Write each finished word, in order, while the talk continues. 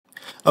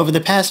Over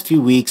the past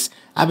few weeks,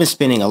 I've been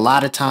spending a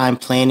lot of time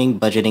planning,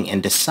 budgeting,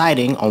 and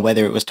deciding on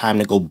whether it was time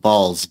to go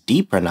balls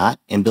deep or not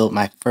and build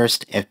my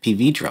first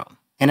FPV drone.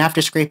 And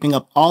after scraping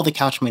up all the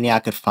couch money I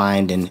could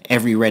find and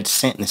every red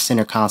cent in the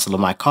center console of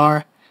my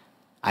car,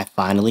 I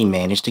finally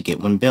managed to get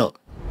one built.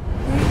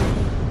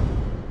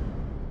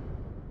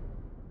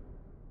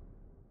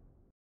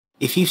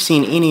 If you've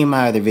seen any of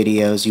my other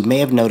videos, you may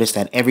have noticed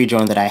that every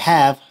drone that I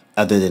have,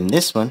 other than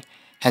this one,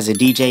 has a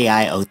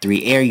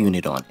DJI-03 air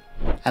unit on it.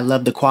 I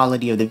love the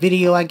quality of the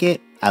video I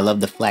get. I love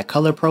the flat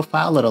color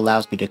profile. It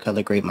allows me to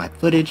color grade my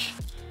footage.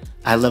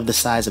 I love the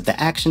size of the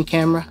action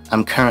camera.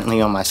 I'm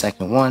currently on my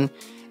second one,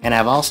 and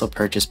I've also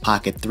purchased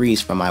Pocket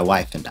 3s for my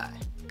wife and I.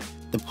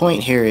 The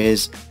point here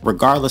is,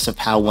 regardless of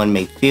how one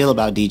may feel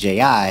about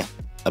DJI,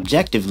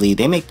 objectively,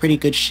 they make pretty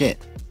good shit.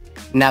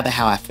 Now that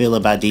how I feel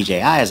about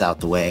DJI is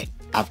out the way,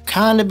 I've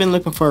kinda been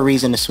looking for a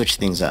reason to switch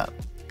things up.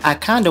 I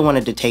kinda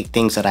wanted to take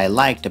things that I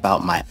liked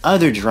about my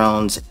other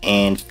drones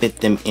and fit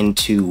them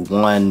into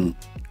one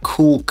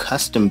cool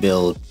custom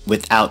build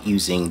without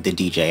using the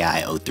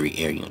DJI-03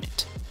 air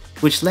unit.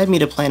 Which led me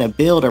to plan a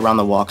build around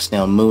the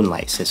Walksnail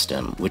Moonlight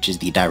system, which is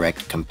the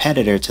direct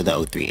competitor to the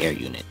 03 air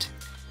unit.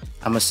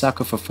 I'm a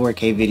sucker for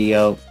 4K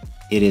video,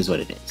 it is what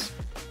it is.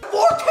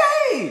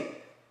 4K!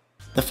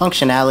 The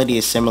functionality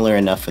is similar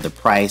enough for the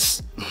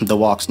price. The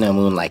Walksnail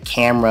Moonlight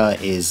camera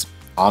is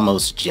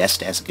almost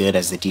just as good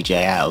as the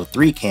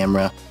DJI-03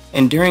 camera,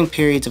 and during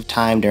periods of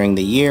time during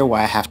the year where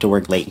I have to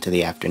work late into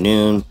the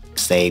afternoon,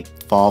 say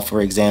fall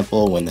for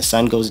example, when the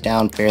sun goes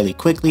down fairly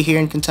quickly here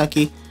in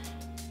Kentucky,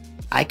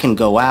 I can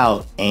go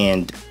out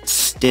and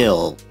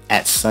still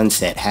at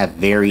sunset have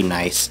very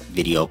nice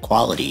video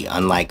quality,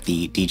 unlike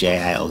the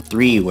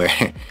DJI-03 where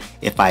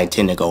if I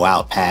tend to go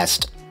out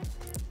past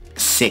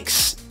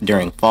 6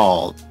 during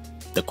fall,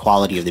 the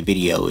quality of the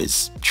video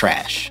is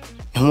trash.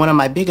 And one of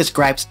my biggest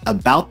gripes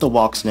about the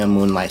Walksnail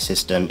Moonlight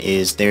system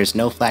is there's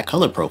no flat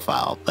color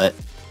profile, but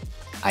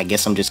I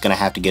guess I'm just gonna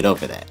have to get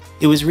over that.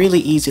 It was really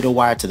easy to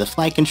wire to the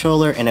flight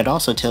controller, and it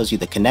also tells you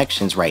the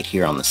connections right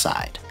here on the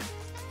side.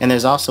 And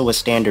there's also a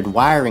standard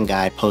wiring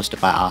guide posted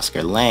by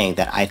Oscar Lang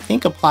that I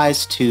think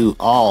applies to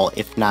all,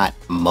 if not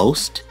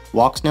most,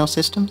 Walksnail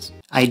systems.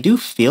 I do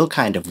feel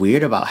kind of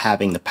weird about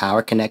having the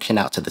power connection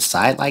out to the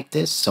side like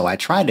this, so I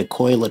tried to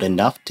coil it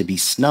enough to be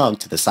snug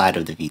to the side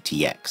of the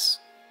VTX.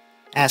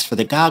 As for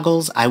the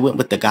goggles, I went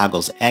with the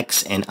Goggles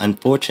X, and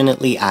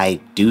unfortunately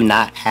I do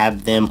not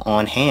have them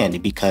on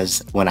hand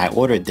because when I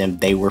ordered them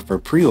they were for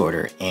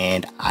pre-order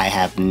and I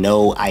have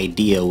no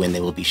idea when they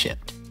will be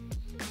shipped.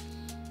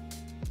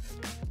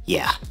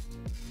 Yeah.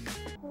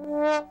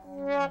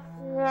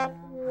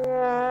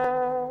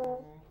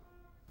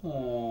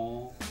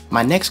 Aww.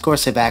 My next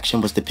course of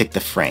action was to pick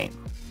the frame.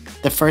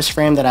 The first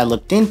frame that I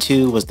looked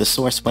into was the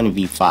Source One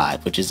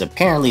V5, which is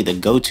apparently the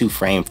go-to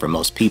frame for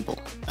most people.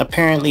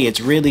 Apparently it's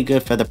really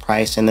good for the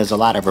price and there's a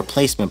lot of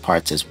replacement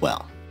parts as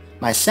well.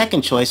 My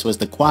second choice was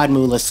the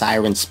Quadmula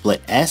Siren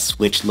Split S,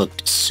 which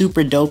looked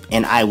super dope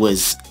and I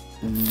was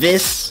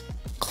this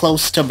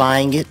close to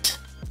buying it.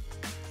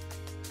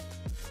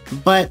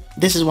 But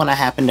this is when I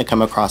happened to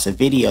come across a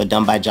video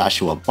done by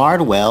Joshua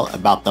Bardwell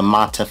about the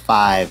Manta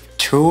 5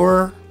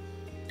 Tour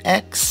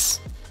X.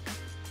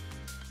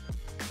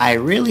 I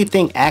really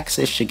think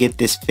Axis should get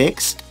this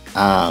fixed.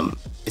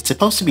 It's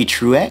supposed to be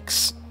True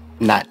X,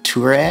 not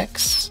Tour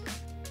X.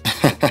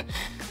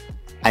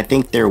 I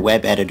think their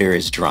web editor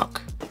is drunk.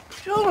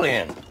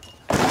 Julian!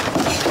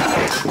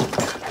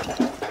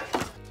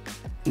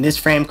 This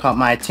frame caught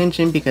my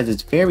attention because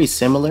it's very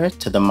similar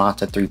to the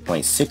Manta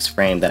 3.6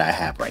 frame that I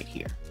have right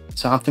here.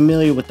 So I'm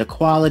familiar with the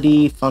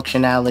quality,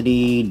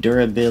 functionality,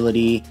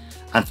 durability.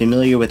 I'm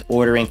familiar with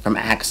ordering from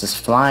Axis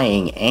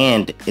Flying,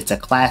 and it's a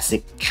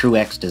classic True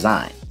X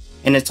design.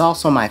 And it's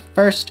also my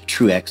first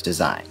True X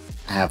design.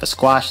 I have a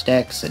squashed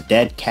X, a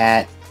dead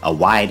cat, a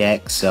wide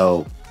X,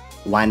 so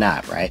why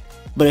not, right?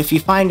 But if you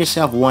find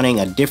yourself wanting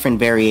a different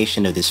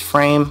variation of this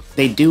frame,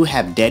 they do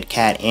have dead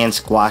cat and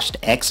squashed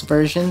X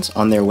versions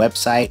on their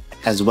website,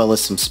 as well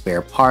as some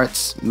spare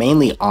parts,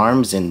 mainly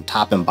arms and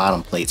top and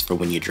bottom plates for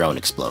when your drone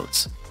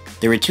explodes.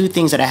 There were two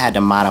things that I had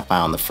to modify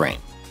on the frame.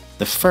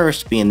 The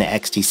first being the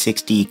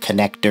XT60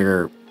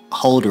 connector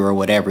holder or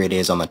whatever it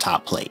is on the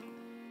top plate.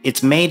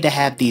 It's made to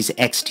have these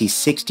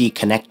XT60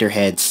 connector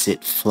heads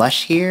sit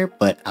flush here,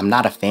 but I'm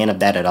not a fan of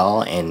that at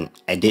all, and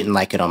I didn't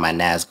like it on my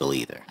Nazgul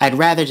either. I'd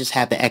rather just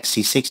have the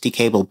XT60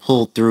 cable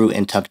pulled through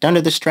and tucked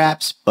under the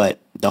straps, but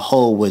the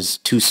hole was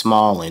too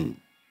small and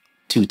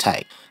too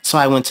tight. So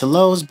I went to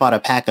Lowe's, bought a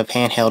pack of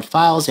handheld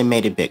files, and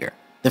made it bigger.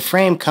 The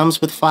frame comes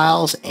with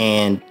files,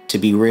 and to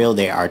be real,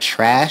 they are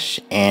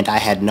trash, and I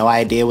had no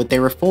idea what they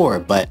were for,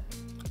 but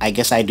I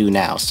guess I do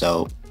now,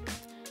 so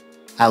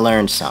I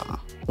learned something.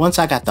 Once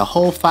I got the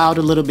hole filed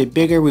a little bit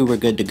bigger, we were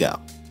good to go.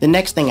 The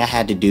next thing I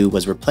had to do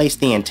was replace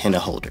the antenna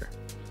holder.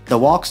 The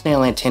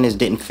Walksnail antennas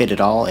didn't fit at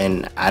all,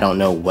 and I don't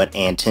know what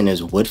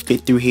antennas would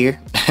fit through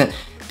here.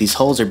 These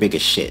holes are big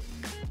as shit.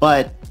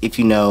 But if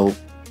you know,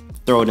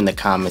 throw it in the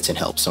comments and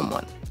help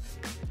someone.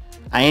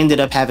 I ended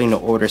up having to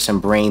order some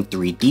Brain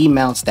 3D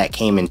mounts that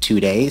came in 2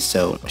 days,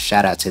 so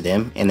shout out to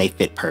them, and they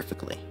fit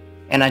perfectly.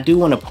 And I do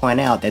want to point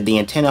out that the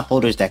antenna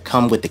holders that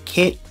come with the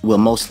kit will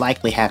most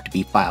likely have to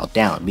be filed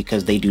down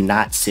because they do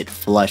not sit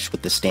flush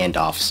with the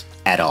standoffs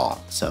at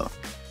all, so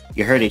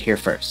you heard it here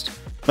first.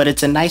 But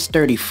it's a nice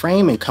sturdy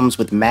frame and comes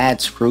with mad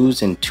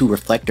screws and 2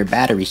 reflector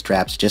battery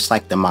straps just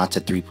like the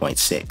Manta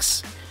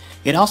 3.6.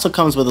 It also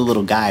comes with a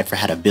little guide for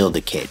how to build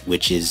the kit,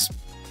 which is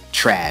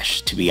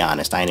trash, to be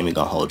honest. I ain't even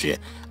gonna hold you.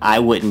 I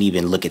wouldn't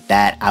even look at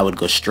that. I would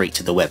go straight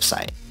to the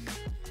website.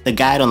 The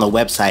guide on the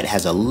website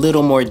has a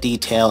little more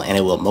detail and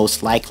it will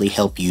most likely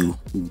help you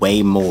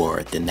way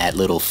more than that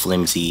little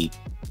flimsy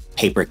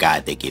paper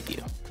guide they give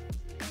you.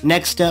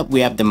 Next up,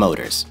 we have the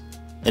motors.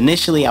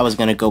 Initially, I was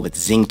gonna go with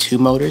Zing 2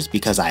 motors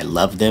because I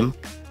love them.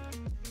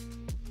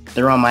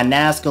 They're on my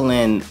Nazgul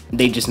and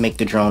they just make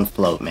the drone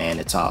float, man.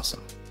 It's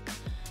awesome.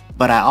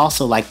 But I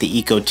also like the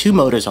Eco 2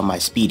 motors on my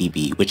Speedy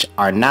Bee, which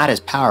are not as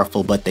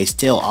powerful, but they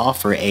still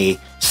offer a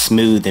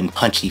smooth and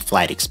punchy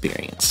flight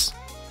experience.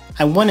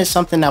 I wanted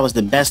something that was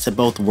the best of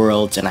both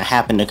worlds, and I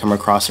happened to come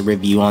across a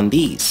review on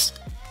these.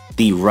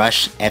 The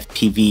Rush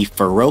FPV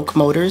Farouk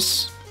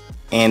motors,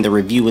 and the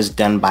review was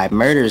done by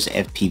Murders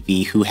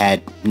FPV, who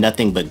had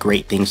nothing but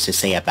great things to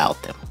say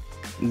about them.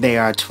 They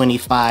are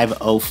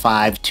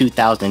 2505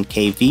 2000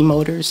 kV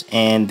motors,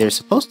 and they're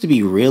supposed to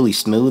be really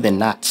smooth and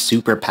not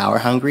super power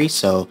hungry,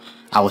 so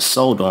I was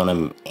sold on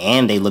them,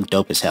 and they look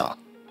dope as hell.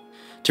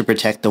 To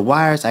protect the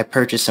wires, I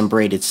purchased some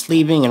braided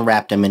sleeving and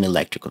wrapped them in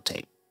electrical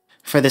tape.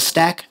 For the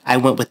stack, I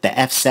went with the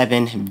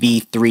F7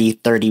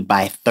 V3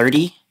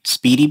 30x30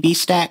 Speedy Bee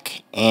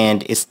stack,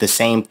 and it's the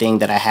same thing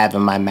that I have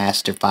in my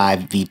Master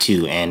 5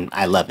 V2, and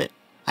I love it.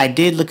 I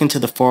did look into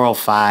the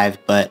 405,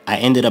 but I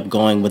ended up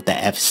going with the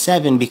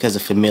F7 because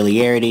of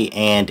familiarity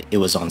and it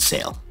was on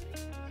sale.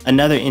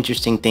 Another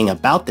interesting thing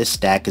about this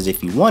stack is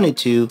if you wanted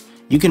to,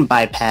 you can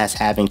bypass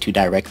having to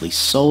directly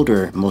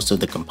solder most of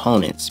the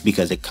components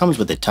because it comes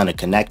with a ton of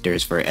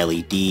connectors for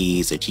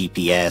LEDs, a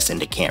GPS,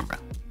 and a camera.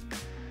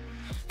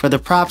 For the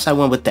props, I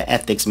went with the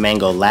Ethics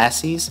Mango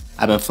Lassies.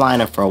 I've been flying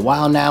them for a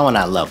while now and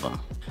I love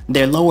them.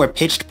 They're lower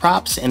pitched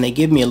props and they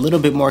give me a little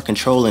bit more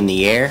control in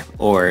the air,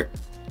 or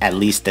at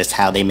least that's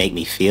how they make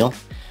me feel.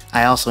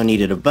 I also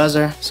needed a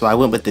buzzer, so I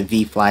went with the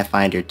V-Fly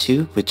Finder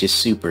 2, which is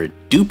super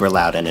duper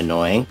loud and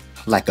annoying,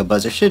 like a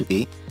buzzer should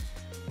be.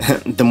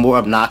 The more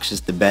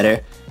obnoxious the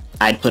better.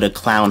 I'd put a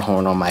clown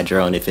horn on my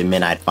drone if it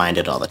meant I'd find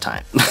it all the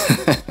time.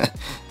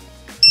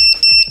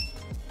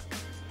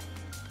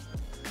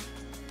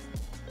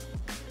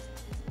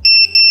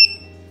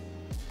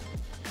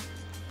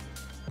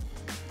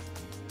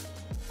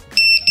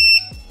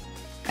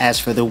 As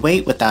for the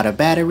weight without a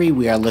battery,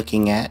 we are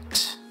looking at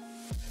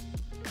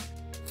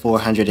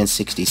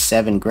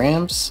 467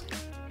 grams.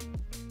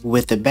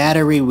 With the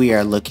battery, we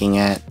are looking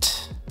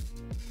at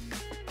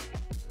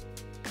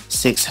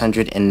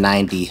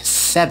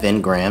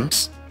 697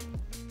 grams.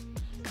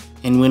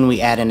 And when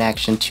we add an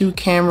Action 2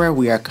 camera,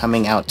 we are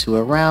coming out to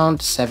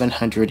around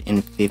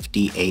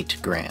 758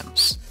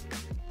 grams.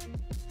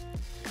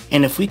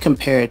 And if we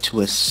compare it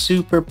to a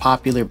super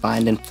popular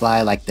bind and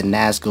fly like the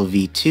Nazgul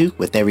V2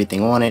 with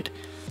everything on it,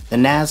 the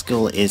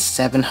Nazgul is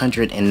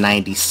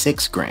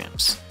 796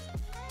 grams.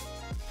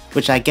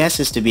 Which I guess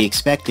is to be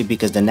expected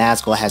because the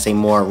Nazgul has a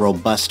more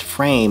robust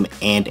frame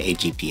and a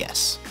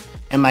GPS.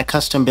 And my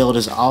custom build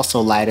is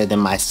also lighter than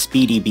my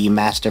Speedy Bee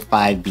Master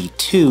 5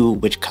 V2,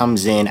 which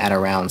comes in at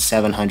around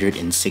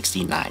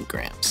 769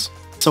 grams.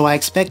 So I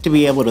expect to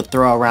be able to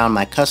throw around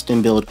my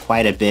custom build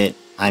quite a bit.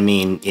 I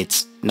mean,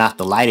 it's not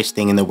the lightest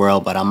thing in the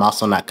world, but I'm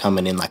also not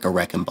coming in like a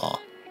wrecking ball.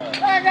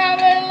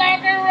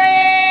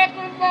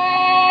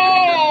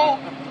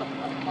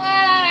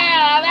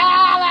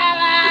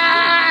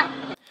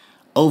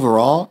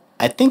 Overall,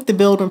 I think the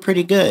build went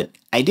pretty good.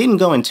 I didn't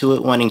go into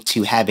it wanting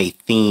to have a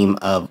theme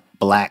of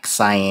black,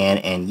 cyan,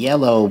 and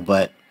yellow,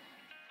 but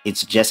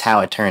it's just how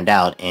it turned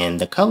out,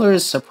 and the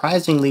colors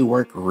surprisingly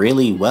work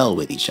really well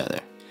with each other.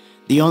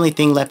 The only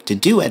thing left to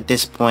do at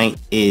this point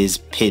is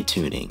PID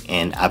tuning,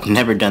 and I've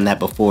never done that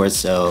before,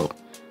 so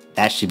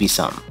that should be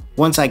something.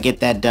 Once I get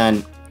that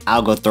done,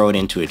 I'll go throw it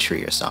into a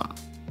tree or something.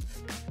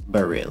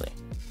 But really.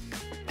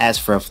 As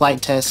for a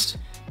flight test,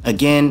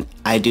 again,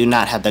 I do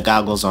not have the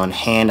goggles on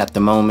hand at the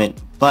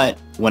moment, but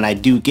when I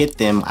do get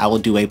them, I will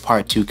do a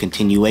part 2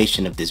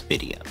 continuation of this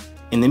video.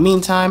 In the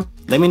meantime,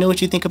 let me know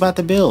what you think about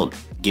the build.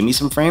 Give me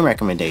some frame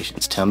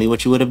recommendations. Tell me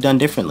what you would have done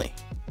differently.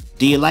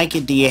 Do you like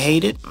it? Do you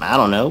hate it? I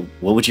don't know.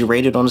 What would you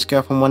rate it on a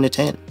scale from 1 to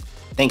 10?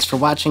 Thanks for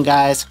watching,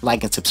 guys.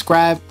 Like and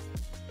subscribe.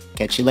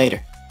 Catch you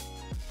later.